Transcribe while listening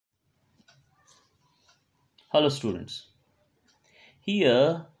Hello students.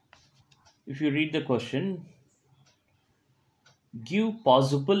 Here, if you read the question, give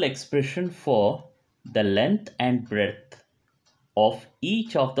possible expression for the length and breadth of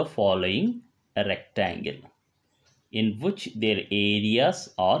each of the following rectangle in which their areas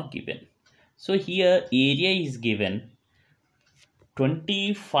are given. So here area is given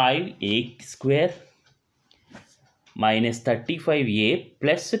 25a square minus 35a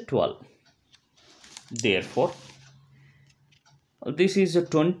plus 12. Therefore, this is a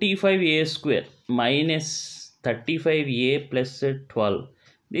 25a square minus 35a plus 12.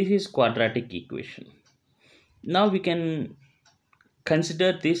 This is quadratic equation. Now we can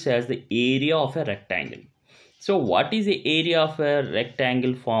consider this as the area of a rectangle. So what is the area of a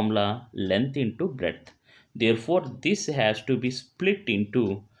rectangle formula? Length into breadth. Therefore, this has to be split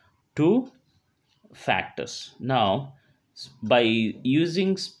into two factors. Now, by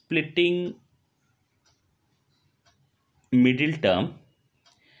using splitting middle term,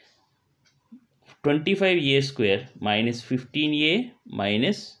 25a square minus 15a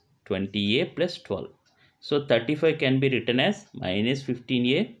minus 20a plus 12. So 35 can be written as minus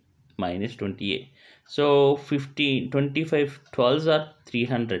 15a minus 20a. So 25 12s are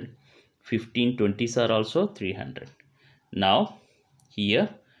 300. 15 20s are also 300. Now here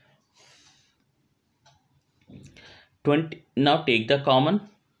 20. Now take the common.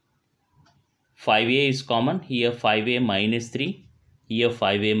 5a is common. Here 5a minus 3. Here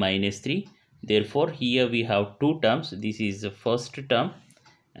 5a minus 3. Therefore, here we have two terms. This is the first term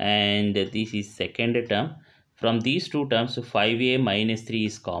and this is second term. From these two terms, 5a minus 3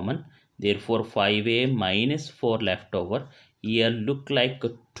 is common. Therefore, 5a minus 4 left over. Here look like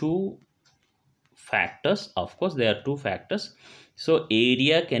two factors. Of course, there are two factors. So,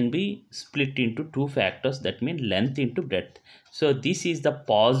 area can be split into two factors. That means length into breadth. So, this is the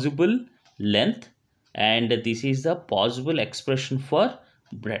possible length and this is the possible expression for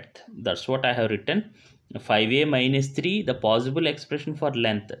breadth. That's what I have written. 5a minus 3, the possible expression for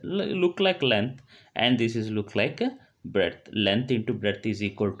length look like length, and this is look like breadth. Length into breadth is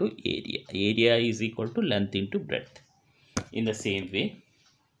equal to area. Area is equal to length into breadth. In the same way,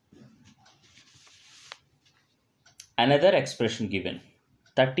 another expression given,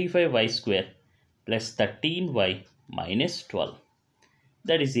 35y square plus 13y minus 12,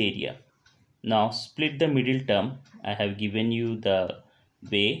 that is area. Now split the middle term. I have given you the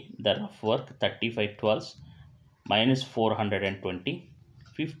way, the rough work. 35 12s minus 420,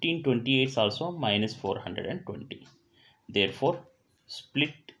 15 28s also minus 420. Therefore,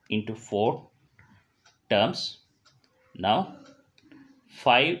 split into 4 terms. Now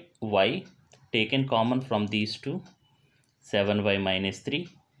 5y taken common from these two, 7y minus 3.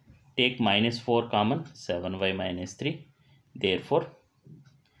 Take minus 4 common, 7y minus 3. Therefore,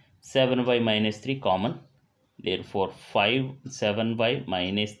 7y minus 3 common. Therefore, 7y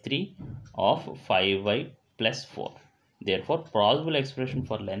minus 3 of 5y plus 4. Therefore, possible expression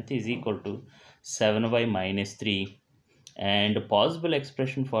for length is equal to 7y minus 3 and possible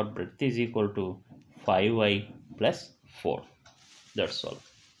expression for breadth is equal to 5y plus 4. That's all.